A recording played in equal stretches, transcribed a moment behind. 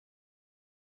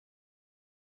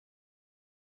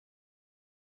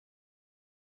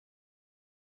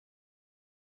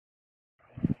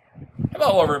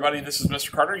Hello everybody, this is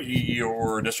Mr. Carter,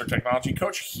 your district technology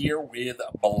coach here with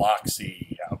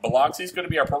Blocksi. Blocksi is going to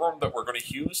be our program that we're going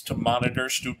to use to monitor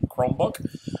student Chromebook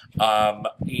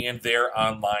and their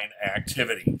online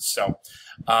activities. So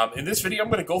in this video I'm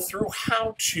going to go through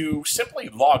how to simply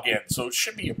log in. So it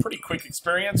should be a pretty quick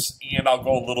experience, and I'll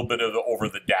go a little bit over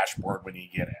the dashboard when you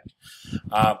get in.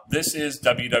 This is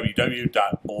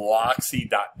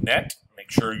www.blocksi.net. Make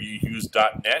sure you use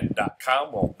 .net.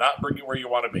 .com will not bring you where you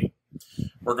want to be.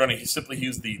 We're going to simply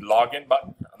use the login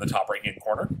button on the top right hand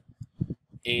corner,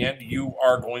 and you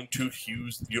are going to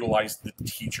utilize the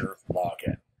teacher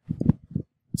login.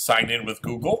 Sign in with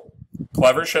Google.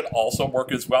 Clever should also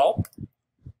work as well.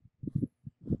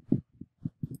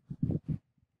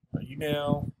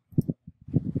 Email.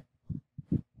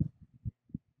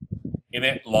 And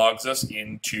it logs us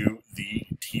into the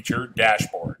teacher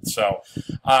dashboard. So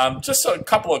just a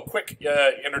couple of quick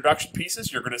introduction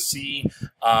pieces. You're going to see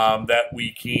that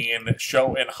we can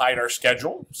show and hide our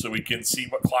schedule, so we can see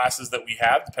what classes that we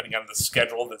have depending on the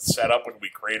schedule that's set up when we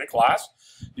create a class.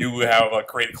 You have a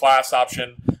create a class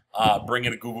option, bring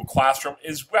in a Google Classroom,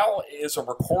 as well as a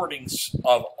recordings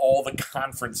of all the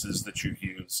conferences that you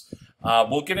use.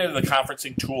 We'll get into the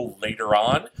conferencing tool later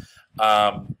on.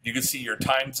 You can see your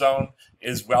time zone,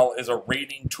 as well as a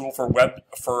rating tool for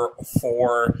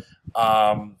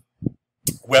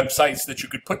websites that you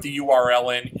could put the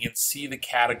URL in and see the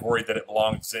category that it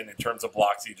belongs in terms of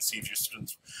Blocksi to see if your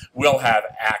students will have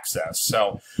access.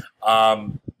 So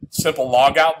simple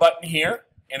logout button here,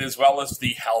 and as well as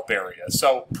the help area.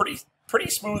 So pretty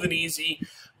smooth and easy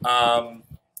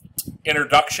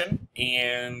introduction,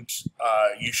 and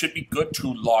you should be good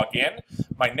to log in.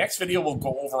 My next video will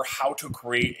go over how to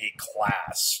create a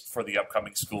class for the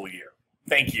upcoming school year.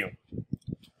 Thank you.